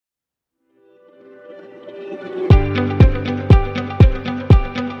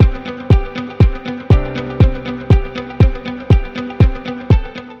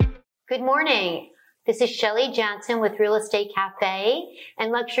This is Shelley Janson with Real Estate Cafe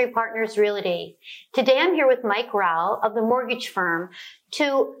and Luxury Partners Realty. Today I'm here with Mike Rauch of the mortgage firm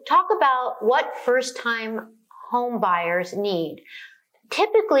to talk about what first-time home buyers need.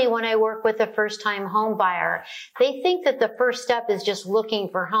 Typically, when I work with a first-time home buyer, they think that the first step is just looking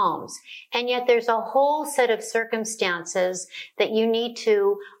for homes. And yet there's a whole set of circumstances that you need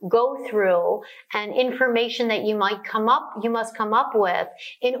to go through and information that you must come up with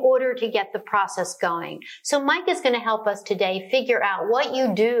in order to get the process going. So Mike is going to help us today figure out what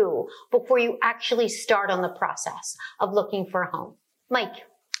you do before you actually start on the process of looking for a home. Mike.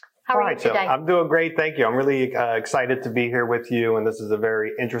 How are you today? I'm doing great. Thank you. I'm really excited to be here with you. And this is a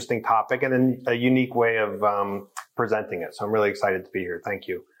very interesting topic and a unique way of presenting it. So I'm really excited to be here. Thank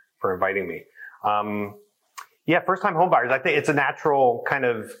you for inviting me. First-time home buyers. I think it's a natural kind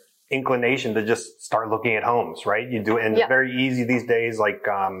of inclination to just start looking at homes, right? You do, and it's very easy these days, like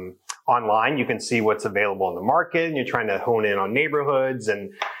online, you can see what's available in the market and you're trying to hone in on neighborhoods.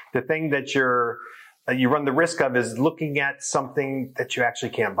 And the thing that you run the risk of is looking at something that you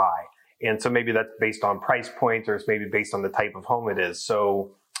actually can't buy. And so maybe that's based on price point or it's maybe based on the type of home it is.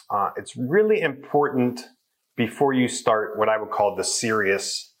 So it's really important before you start what I would call the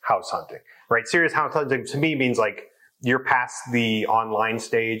serious house hunting, right? Serious house hunting to me means like you're past the online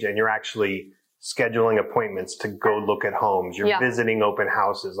stage and you're actually scheduling appointments to go look at homes. You're visiting open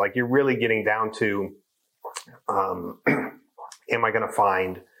houses. Like you're really getting down to, am I going to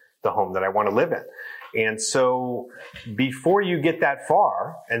find the home that I want to live in? And so before you get that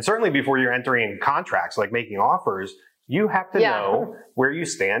far, and certainly before you're entering contracts, like making offers, you have to know where you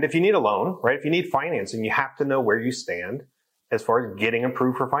stand. If you need a loan, right? If you need financing, you have to know where you stand as far as getting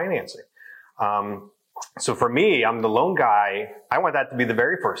approved for financing. So for me, I'm the loan guy. I want that to be the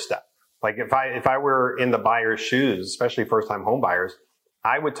very first step. Like if I were in the buyer's shoes, especially first-time home buyers,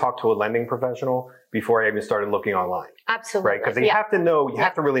 I would talk to a lending professional before I even started looking online. Absolutely. Right? Because you have to know, you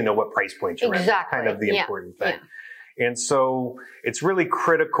have to really know what price point you're in. That's kind of the important thing. And so it's really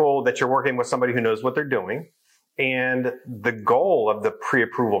critical that you're working with somebody who knows what they're doing. And the goal of the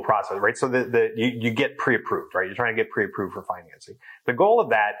pre-approval process, right? So that you get pre-approved, right? You're trying to get pre-approved for financing. The goal of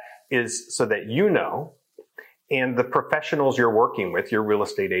that is so that you know, and the professionals you're working with, your real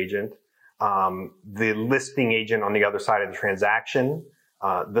estate agent, the listing agent on the other side of the transaction,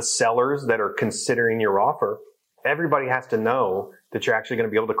 the sellers that are considering your offer, everybody has to know that you're actually going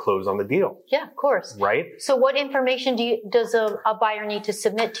to be able to close on the deal. Yeah, of course. Right? So what information does a buyer need to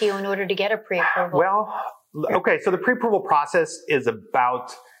submit to you in order to get a pre-approval? Well, okay, so the pre-approval process is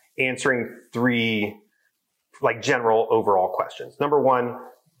about answering three general overall questions. Number one,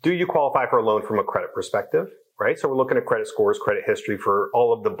 do you qualify for a loan from a credit perspective? Right? So we're looking at credit scores, credit history for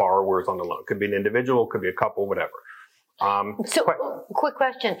all of the borrowers on the loan. Could be an individual, could be a couple, whatever. Quick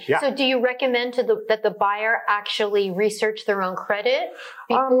question. Yeah. So do you recommend that the buyer actually research their own credit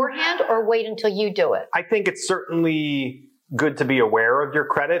beforehand or wait until you do it? I think it's certainly good to be aware of your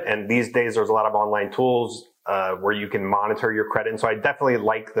credit. And these days there's a lot of online tools where you can monitor your credit. And so I definitely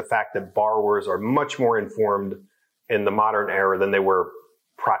like the fact that borrowers are much more informed in the modern era than they were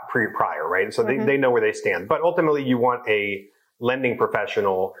prior, right? So they know where they stand. But ultimately you want a lending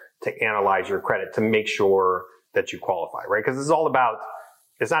professional to analyze your credit to make sure that you qualify, right? Because it's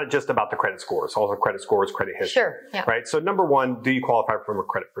not just about the credit score. It's also credit scores, credit history. Sure. Yeah. Right? So number one, do you qualify from a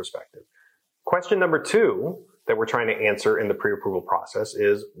credit perspective? Question number two that we're trying to answer in the pre-approval process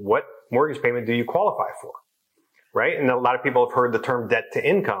is what mortgage payment do you qualify for? Right? And a lot of people have heard the term debt to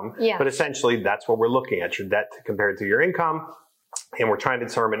income, but essentially that's what we're looking at, your debt compared to your income. And we're trying to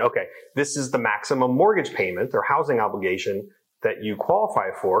determine, okay, this is the maximum mortgage payment or housing obligation that you qualify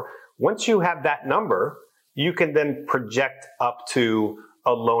for. Once you have that number, you can then project up to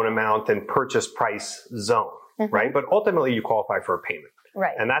a loan amount and purchase price zone, right? But ultimately you qualify for a payment.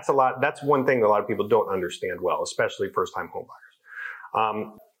 Right. And that's one thing that a lot of people don't understand well, especially first-time home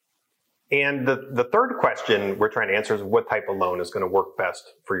buyers. And the third question we're trying to answer is what type of loan is going to work best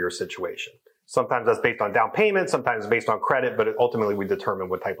for your situation. Sometimes that's based on down payment, sometimes based on credit, but ultimately we determine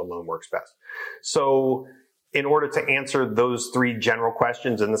what type of loan works best. So in order to answer those three general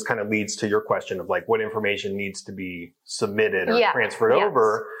questions, and this kind of leads to your question of what information needs to be submitted or transferred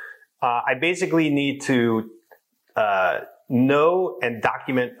over, I basically need to know and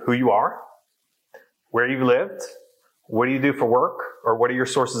document who you are, where you've lived, what do you do for work, or what are your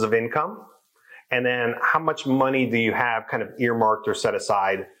sources of income, and then how much money do you have kind of earmarked or set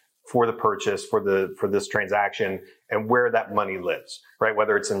aside for the purchase, for this transaction, and where that money lives, right?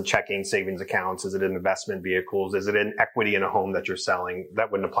 Whether it's in checking, savings accounts, is it in investment vehicles, is it in equity in a home that you're selling?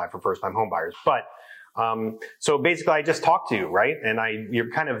 That wouldn't apply for first-time home buyers. But So basically I just talk to you, right? And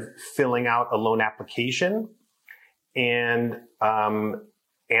you're kind of filling out a loan application and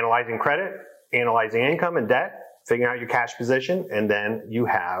analyzing credit, analyzing income and debt, figuring out your cash position, and then you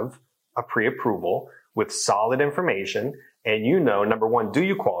have a pre-approval with solid information. And number one, do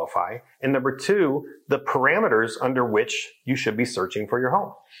you qualify? And number two, the parameters under which you should be searching for your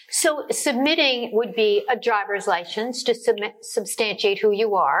home. So submitting would be a driver's license to substantiate who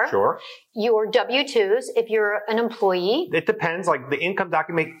you are. Sure. Your W-2s if you're an employee. It depends. Like the income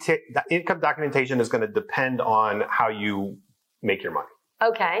documentation is going to depend on how you make your money.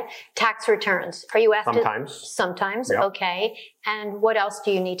 Okay. Tax returns. Are you asked Sometimes. Sometimes. Yep. Okay. And what else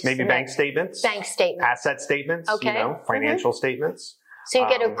do you need to Maybe submit? bank statements. Bank statements. Asset statements. Okay. Financial statements. So you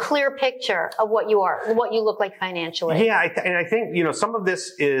get a clear picture of what you are, what you look like financially. Yeah. And I think, some of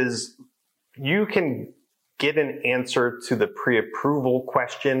this is you can get an answer to the pre-approval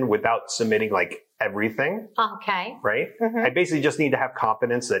question without submitting like everything. Okay. Right. I basically just need to have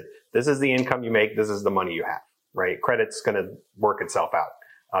confidence that this is the income you make. This is the money you have. Right? Credit's going to work itself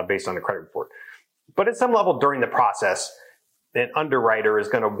out based on the credit report. But at some level during the process, an underwriter is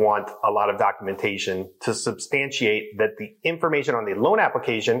going to want a lot of documentation to substantiate that the information on the loan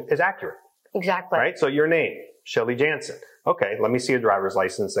application is accurate. Exactly. Right? So your name, Shelley Janson. Okay, let me see a driver's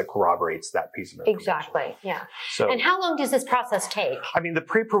license that corroborates that piece of information. Exactly. Yeah. So, and how long does this process take? I mean, the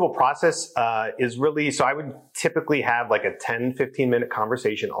pre-approval process is really, so I would typically have like a 10, 15-minute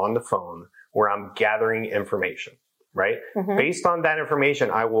conversation on the phone where I'm gathering information, right? Based on that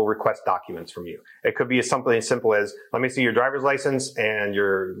information, I will request documents from you. It could be something as simple as, let me see your driver's license and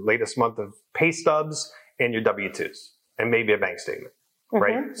your latest month of pay stubs and your W-2s and maybe a bank statement,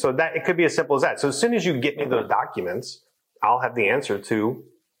 right? So that it could be as simple as that. So as soon as you get me those documents, I'll have the answer to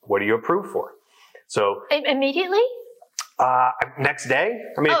what do you approve for? So immediately? Next day.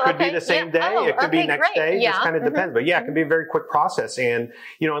 I mean, it could be the same day. It could be next day. It just kind of depends. But yeah, it can be a very quick process. And,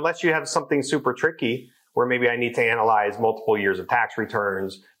 unless you have something super tricky where maybe I need to analyze multiple years of tax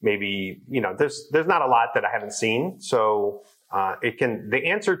returns, maybe, there's not a lot that I haven't seen. So, the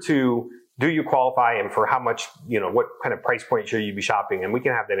answer to do you qualify and for how much, what kind of price point should you be shopping? And we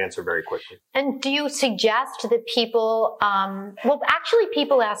can have that answer very quickly. And do you suggest that people,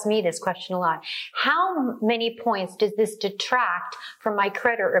 people ask me this question a lot. How many points does this detract from my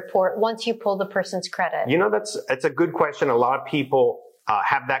credit report once you pull the person's credit? That's a good question. A lot of people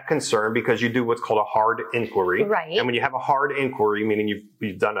have that concern because you do what's called a hard inquiry. Right. And when you have a hard inquiry, meaning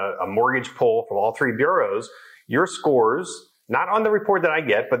you've done a mortgage pull from all three bureaus, your scores, not on the report that I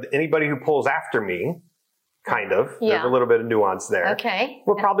get, but anybody who pulls after me, kind of, there's a little bit of nuance there. Okay.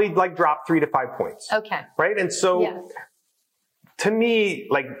 Will probably drop 3 to 5 points. Okay. Right? And so to me,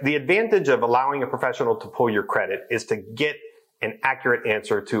 the advantage of allowing a professional to pull your credit is to get an accurate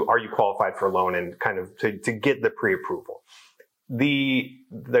answer to are you qualified for a loan and kind of to get the pre-approval. The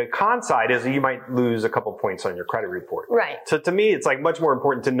con side is that you might lose a couple points on your credit report. Right. So to me, it's much more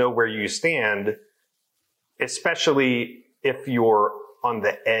important to know where you stand, especially if you're on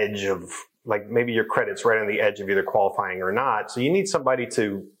the edge of, maybe your credit's right on the edge of either qualifying or not. So you need somebody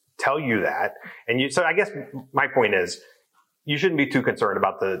to tell you that. So I guess my point is, you shouldn't be too concerned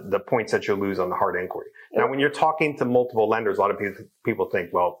about the points that you'll lose on the hard inquiry. Now, when you're talking to multiple lenders, a lot of people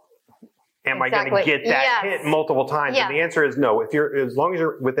think, well, am I going to get that hit multiple times? And the answer is no. As long as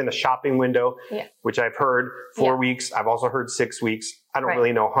you're within a shopping window, which I've heard 4 weeks, I've also heard 6 weeks. I don't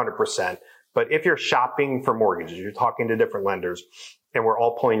really know 100%. But if you're shopping for mortgages, you're talking to different lenders, and we're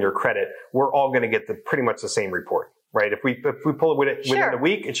all pulling your credit, we're all going to get pretty much the same report, right? If we pull it within a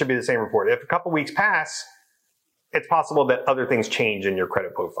week, it should be the same report. If a couple weeks pass, it's possible that other things change in your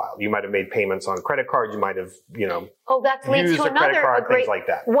credit profile. You might have made payments on credit cards. You might have, that leads used to a credit card, great, things like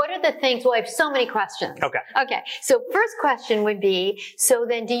that. What are the things? Well, I have so many questions. Okay. So first question would be, so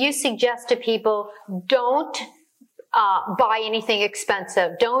then do you suggest to people, don't buy anything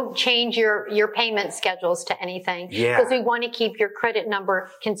expensive. Don't change your payment schedules to anything. Because we want to keep your credit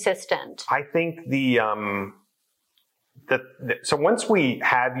number consistent. I think so once we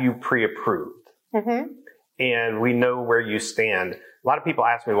have you pre-approved and we know where you stand, a lot of people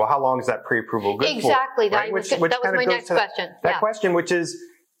ask me, well, how long is that pre-approval good for? Exactly. Right? That was my next question. That question, which is,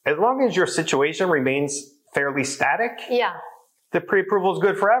 as long as your situation remains fairly static, the pre-approval is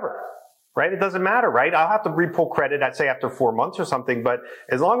good forever. Right? It doesn't matter, right? I'll have to re-pull credit say after 4 months or something, but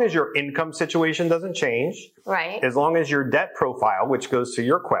as long as your income situation doesn't change, right? As long as your debt profile, which goes to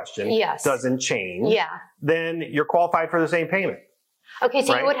your question, doesn't change, then you're qualified for the same payment. Okay,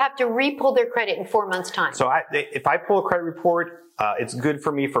 so you would have to re-pull their credit in 4 months' time. So if I pull a credit report, it's good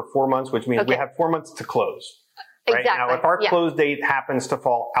for me for 4 months, which means we have 4 months to close. Right? Exactly. Now, if our close date happens to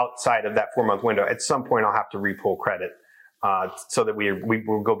fall outside of that 4-month window, at some point I'll have to repull credit so that we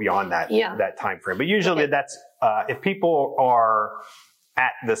will go beyond that time frame. But usually that's if people are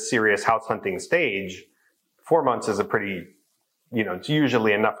at the serious house hunting stage, 4 months is a pretty, it's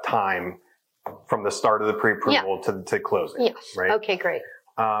usually enough time from the start of the pre-approval to closing. Yes. Right. Okay, great.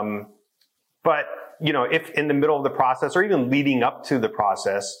 But if in the middle of the process or even leading up to the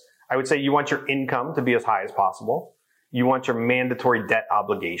process, I would say you want your income to be as high as possible. You want your mandatory debt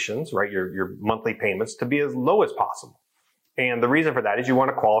obligations, right? Your monthly payments to be as low as possible. And the reason for that is you want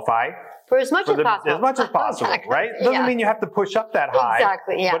to qualify for as much as possible. As much as possible, exactly. right? Doesn't mean you have to push up that high.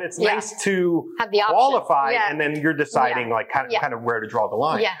 Exactly, yeah. But it's nice to have the qualify and then you're deciding kind of where to draw the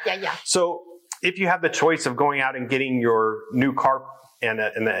line. Yeah. So if you have the choice of going out and getting your new car and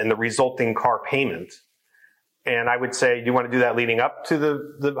the resulting car payment, and I would say, do you want to do that leading up to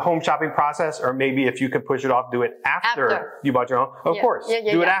the home shopping process? Or maybe if you could push it off, do it after you bought your home? Of course.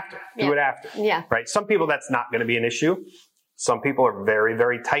 Do it after. Do it after. Yeah. Right? Some people, that's not going to be an issue. Some people are very,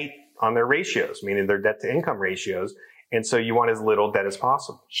 very tight on their ratios, meaning their debt to income ratios. And so you want as little debt as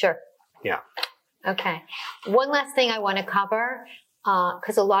possible. Sure. Yeah. Okay. One last thing I want to cover,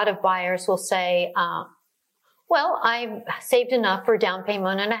 because a lot of buyers will say, well, I saved enough for down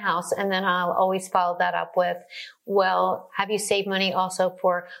payment on a house, and then I'll always follow that up with, well, have you saved money also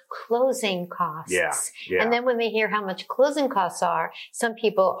for closing costs? Yeah. And then when they hear how much closing costs are, some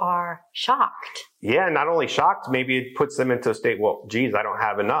people are shocked. Yeah, not only shocked, maybe it puts them into a state, well, geez, I don't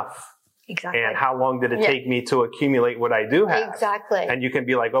have enough. Exactly. And how long did it take me to accumulate what I do have? Exactly. And you can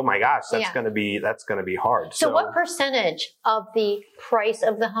be like, oh my gosh, that's going to be hard. So what percentage of the price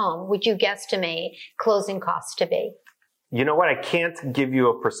of the home would you guesstimate closing costs to be? You know what? I can't give you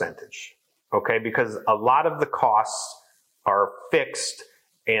a percentage. Okay. Because a lot of the costs are fixed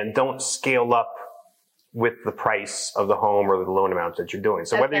and don't scale up with the price of the home or the loan amounts that you're doing.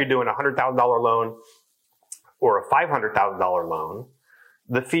 So whether you're doing a $100,000 loan or a $500,000 loan,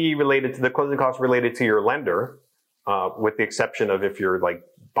 the fee related to the closing costs related to your lender, with the exception of if you're like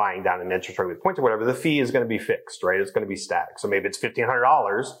buying down an interest rate with points or whatever, the fee is going to be fixed, right? It's going to be static. So maybe it's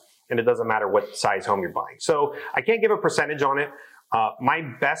 $1,500 and it doesn't matter what size home you're buying. So I can't give a percentage on it. My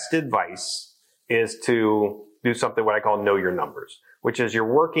best advice is to do something what I call know your numbers, which is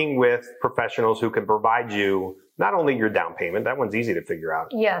you're working with professionals who can provide you not only your down payment, that one's easy to figure out.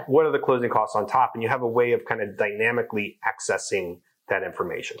 Yeah. What are the closing costs on top? And you have a way of kind of dynamically accessing that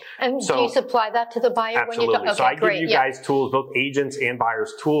information. And do you supply that to the buyer? Absolutely. When you so I give you guys tools, both agents and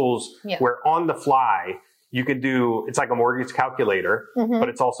buyers tools, where on the fly, you can do, it's like a mortgage calculator, but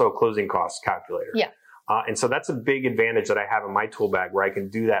it's also a closing cost calculator. Yeah. And so that's a big advantage that I have in my tool bag where I can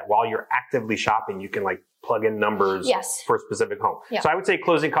do that while you're actively shopping. You can like plug in numbers for a specific home. Yeah. So I would say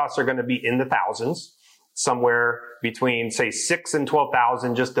closing costs are going to be in the thousands, somewhere between say 6 and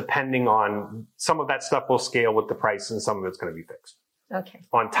 12,000, just depending on some of that stuff will scale with the price and some of it's going to be fixed. Okay.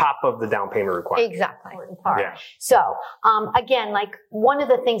 On top of the down payment requirement. Exactly. Yeah. So, again, like one of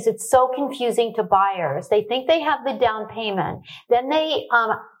the things that's so confusing to buyers, they think they have the down payment. Then they,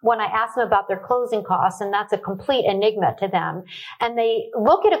 when I ask them about their closing costs, and that's a complete enigma to them, and they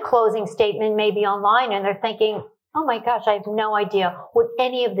look at a closing statement maybe online and they're thinking, oh my gosh, I have no idea what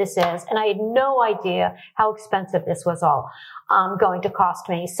any of this is. And I had no idea how expensive this was all going to cost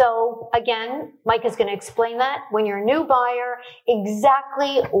me. So again, Mike is going to explain that when you're a new buyer,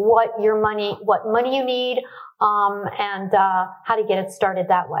 exactly what money you need, and how to get it started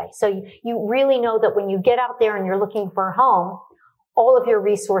that way. So you really know that when you get out there and you're looking for a home, all of your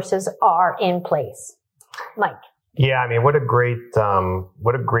resources are in place. Mike. Yeah, I mean, what a great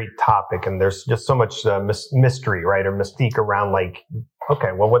topic, and there's just so much mystery, right, or mystique around. Like,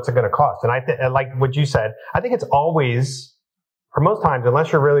 okay, well, what's it going to cost? And I think, like what you said, I think it's always, or most times,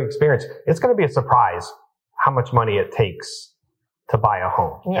 unless you're really experienced, it's going to be a surprise how much money it takes to buy a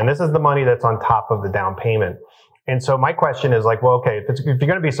home. Yeah. And this is the money that's on top of the down payment. And so my question is like, well, okay, if you're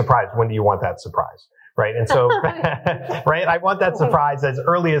going to be surprised, when do you want that surprise? Right. And so, right, I want that surprise as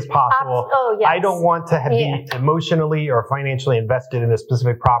early as possible. Oh, yes. I don't want to be emotionally or financially invested in a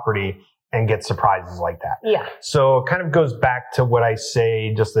specific property and get surprises like that. Yeah. So it kind of goes back to what I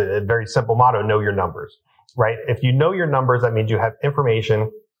say, just a very simple motto, know your numbers, right? If you know your numbers, that means you have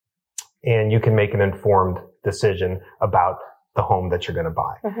information and you can make an informed decision about the home that you're going to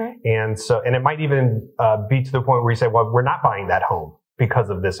buy. And it might even be to the point where you say, well, we're not buying that home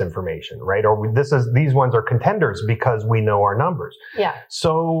because of this information, right? Or these ones are contenders because we know our numbers. Yeah.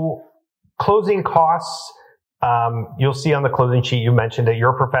 So closing costs, you'll see on the closing sheet, you mentioned it,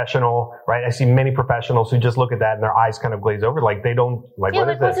 you're a professional, right? I see many professionals who just look at that and their eyes kind of glaze over, like they don't, like, what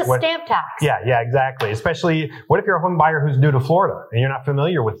is this? What's a stamp tax? Yeah, exactly. Especially, what if you're a home buyer who's new to Florida and you're not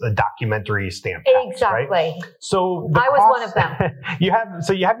familiar with the documentary stamp tax, exactly. Right? So I was one of them. you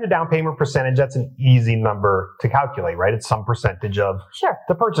have your down payment percentage. That's an easy number to calculate, right? It's some percentage of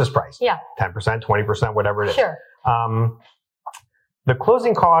the purchase price. Yeah. 10%, 20%, whatever it is. Sure. The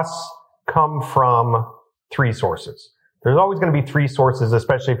closing costs come from 3 sources. There's always going to be 3 sources,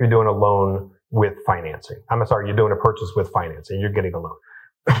 especially if you're doing a loan with financing. I'm sorry, you're doing a purchase with financing. You're getting a loan.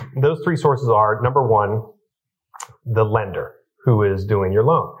 Those 3 sources are, number 1, the lender who is doing your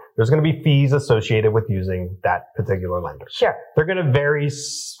loan. There's going to be fees associated with using that particular lender. Sure. They're going to vary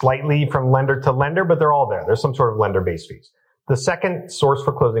slightly from lender to lender, but they're all there. There's some sort of lender-based fees. The second source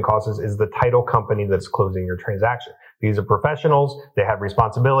for closing costs is the title company that's closing your transaction. These are professionals. They have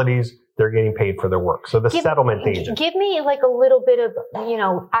responsibilities. They're getting paid for their work. So the settlement agent. Give me like a little bit of,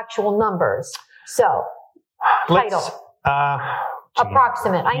 actual numbers. So, title.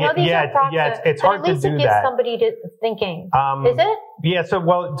 Approximate. I know these are approximate. Yeah, it's hard to do that. At least it gives somebody to thinking. Is it? Yeah.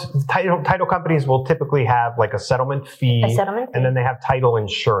 So, title companies will typically have like a settlement fee. And then they have title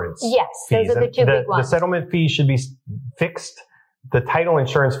insurance. Yes. Fees. Those are the 2 big ones. The settlement fee should be fixed. The title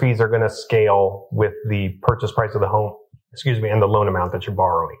insurance fees are going to scale with the purchase price of the home, and the loan amount that you're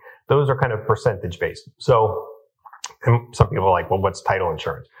borrowing. Those are kind of percentage based. So, and some people are like, well, what's title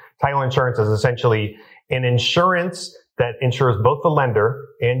insurance? Title insurance is essentially an insurance that insures both the lender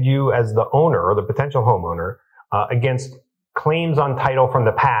and you as the owner or the potential homeowner against claims on title from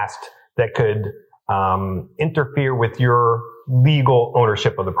the past that could interfere with your legal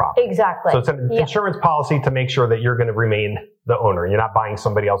ownership of the property. Exactly. So it's an insurance policy to make sure that you're going to remain the owner. You're not buying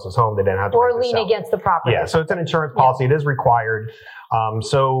somebody else's home that didn't have to or lean against the property. Yeah. So it's an insurance policy. It is required.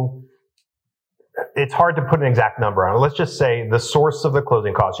 So it's hard to put an exact number on it. Let's just say the source of the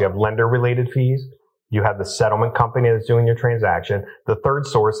closing costs. You have lender related fees. You have the settlement company that's doing your transaction. The third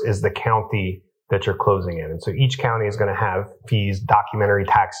source is the county that you're closing in. And so each county is going to have fees, documentary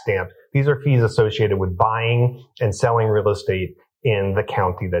tax stamp. These are fees associated with buying and selling real estate in the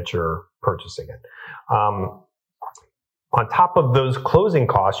county that you're purchasing it. On top of those closing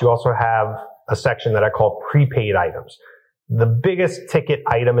costs, you also have a section that I call prepaid items. The biggest ticket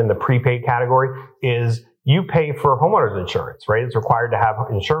item in the prepaid category is you pay for homeowners insurance, right? It's required to have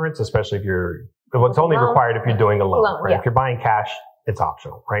insurance, especially if it's only required if you're doing a loan, right? Yeah. If you're buying cash, it's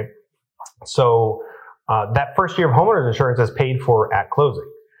optional, right? So that first year of homeowners insurance is paid for at closing.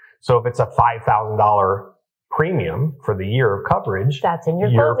 So if it's a $5,000 premium for the year of coverage, that's in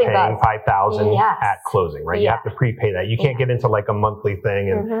you're paying $5,000 at closing, right? You have to prepay that. You can't get into like a monthly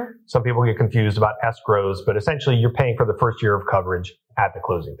thing, and some people get confused about escrows, but essentially you're paying for the first year of coverage at the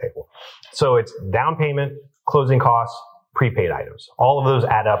closing table. So it's down payment, closing costs, prepaid items. All of those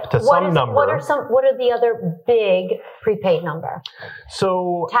add up to some number. What are the other big prepaid number?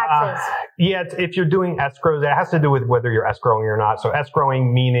 So taxes. If you're doing escrows, it has to do with whether you're escrowing or not. So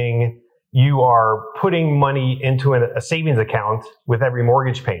escrowing meaning you are putting money into a savings account with every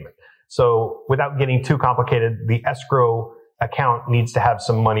mortgage payment. So without getting too complicated, the escrow account needs to have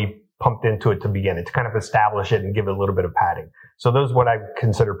some money pumped into it to begin it, to kind of establish it and give it a little bit of padding. So those are what I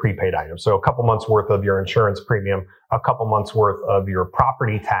consider prepaid items. So a couple months worth of your insurance premium, a couple months worth of your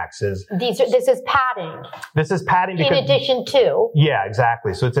property taxes. This is padding. This is padding because, in addition to. Yeah,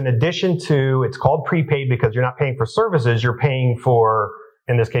 exactly. So it's in addition to, it's called prepaid because you're not paying for services, you're paying for,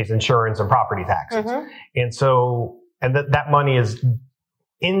 in this case, insurance and property taxes. And so, and that money is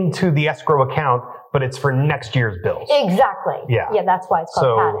into the escrow account, but it's for next year's bills. Exactly. Yeah. Yeah, that's why it's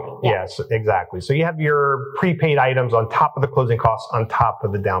called padding. Yes, exactly. So you have your prepaid items on top of the closing costs, on top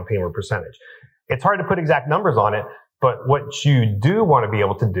of the down payment percentage. It's hard to put exact numbers on it, but what you do want to be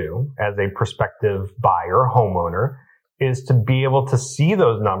able to do as a prospective buyer, homeowner, is to be able to see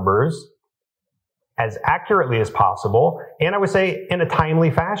those numbers as accurately as possible. And I would say in a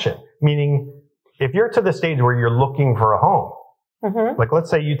timely fashion, meaning if you're to the stage where you're looking for a home, like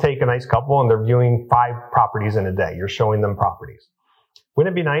let's say you take a nice couple and they're viewing 5 properties in a day. You're showing them properties.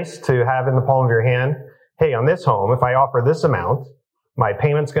 Wouldn't it be nice to have in the palm of your hand, hey, on this home, if I offer this amount, my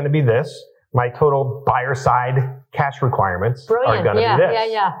payment's going to be this. My total buyer side cash requirements are going to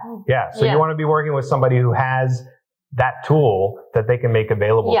be this. So you want to be working with somebody who has that tool that they can make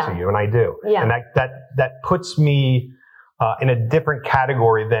available to you. And I do. And that puts me in a different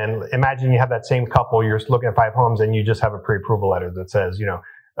category than, imagine you have that same couple, you're looking at 5 homes and you just have a pre-approval letter that says,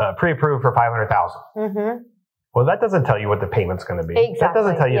 pre-approved for $500,000. Well, that doesn't tell you what the payment's going to be. That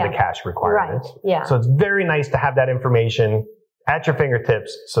doesn't tell you the cash requirements. So it's very nice to have that information at your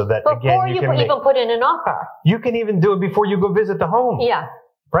fingertips so that, before again, you can even put in an offer. You can even do it before you go visit the home. Yeah.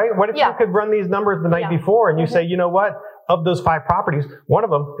 Right? What if you could run these numbers the night before and you say, you know what? Of those 5 properties, one of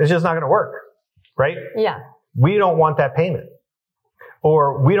them is just not going to work. Right? Yeah. We don't want that payment.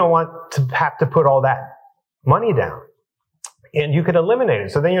 Or we don't want to have to put all that money down. And you could eliminate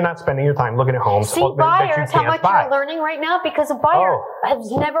it. So then you're not spending your time looking at homes. See, buyers, how much you're learning right now? Because a buyer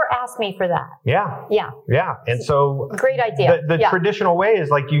has never asked me for that. Yeah. Yeah. Yeah. And so great idea. The traditional way is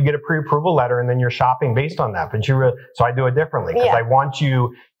like you get a pre-approval letter and then you're shopping based on that. But so I do it differently because I want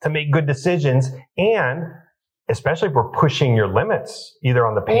you to make good decisions, and especially if we're pushing your limits, either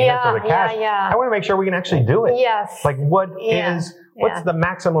on the payment or the cash. I want to make sure we can actually do it. Yes. Like what's the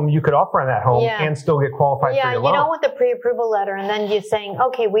maximum you could offer on that home and still get qualified for your loan? You don't want the pre-approval letter and then you're saying,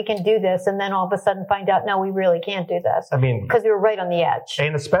 okay, we can do this, and then all of a sudden find out, no, we really can't do this. I mean, because we were right on the edge.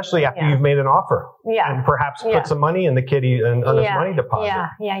 And especially after you've made an offer. Yeah. And perhaps put some money in the kitty and on this money deposit.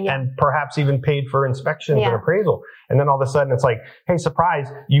 And perhaps even paid for inspections and appraisal. And then all of a sudden it's like, hey, surprise,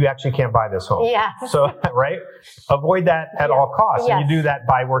 you actually can't buy this home. Yeah. So, right? Avoid that at all costs. And you do that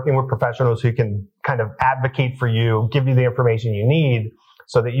by working with professionals who can kind of advocate for you, give you the information you need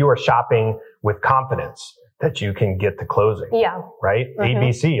so that you are shopping with confidence that you can get to closing. Yeah. Right?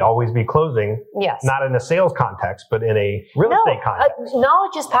 ABC, always be closing. Yes. Not in a sales context, but in a real estate context.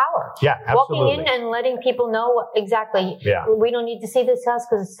 Knowledge is power. Yeah, absolutely. Walking in and letting people know exactly. Yeah. We don't need to see this house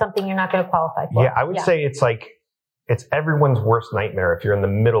because it's something you're not going to qualify for. Yeah, I would say it's like, it's everyone's worst nightmare if you're in the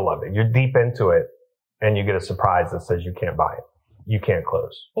middle of it. You're deep into it and you get a surprise that says you can't buy it. You can't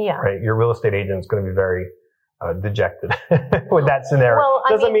close. Yeah. Right? Your real estate agent is going to be very dejected with that scenario. Well,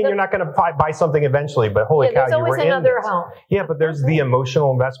 doesn't mean you're not going to buy something eventually, but holy cow, you were in this. There's always another home. Yeah, but there's the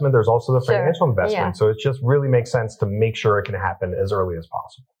emotional investment. There's also the financial investment. Yeah. So it just really makes sense to make sure it can happen as early as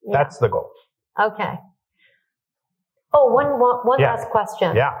possible. Yeah. That's the goal. Okay. Oh, one last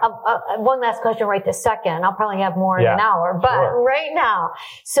question. Yeah. One last question right this second. I'll probably have more in an hour, but right now.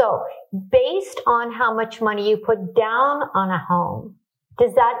 So based on how much money you put down on a home,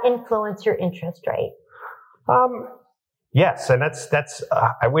 does that influence your interest rate? Yes. And that's,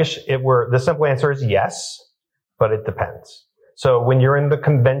 I wish it were, the simple answer is yes, but it depends. So when you're in the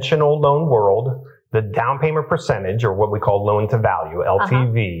conventional loan world, the down payment percentage, or what we call loan to value,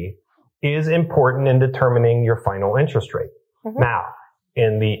 LTV, is important in determining your final interest rate. Now,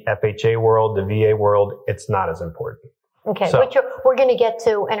 in the FHA world, the VA world, it's not as important. Okay, so, which we're going to get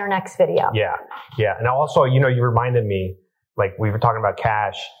to in our next video. Yeah, yeah. And also, you reminded me, like we were talking about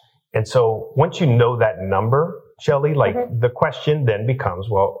cash. And so once you know that number, Shelley, like the question then becomes,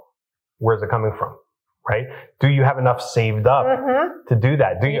 well, where's it coming from? Right? Do you have enough saved up to do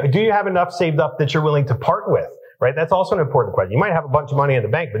that? Do you have enough saved up that you're willing to part with? Right? That's also an important question. You might have a bunch of money in the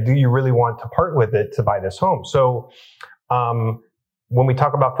bank, but do you really want to part with it to buy this home? So, when we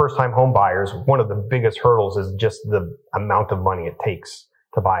talk about first-time home buyers, one of the biggest hurdles is just the amount of money it takes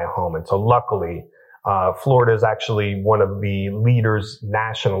to buy a home. And so luckily, Florida is actually one of the leaders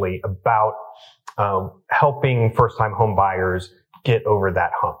nationally about, helping first-time home buyers get over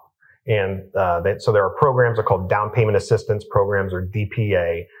that hump. And, so there are programs that are called down payment assistance programs, or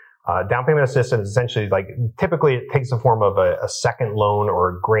DPA. Down payment assistance is essentially like, typically it takes the form of a second loan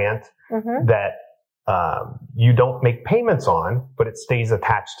or a grant that you don't make payments on, but it stays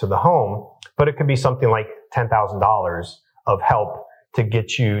attached to the home. But it could be something like $10,000 of help to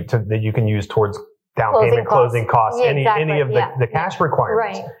get you to, that you can use towards down payment, closing costs, any of the cash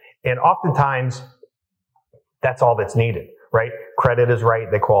requirements. Right. And oftentimes that's all that's needed, right? Credit is right,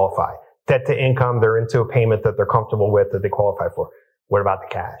 they qualify. Debt to income, they're into a payment that they're comfortable with, that they qualify for. What about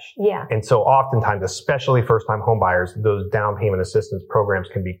the cash? Yeah. And so oftentimes, especially first-time home buyers, those down payment assistance programs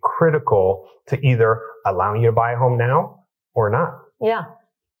can be critical to either allowing you to buy a home now or not. Yeah.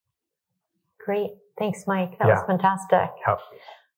 Great. Thanks, Mike. That was fantastic.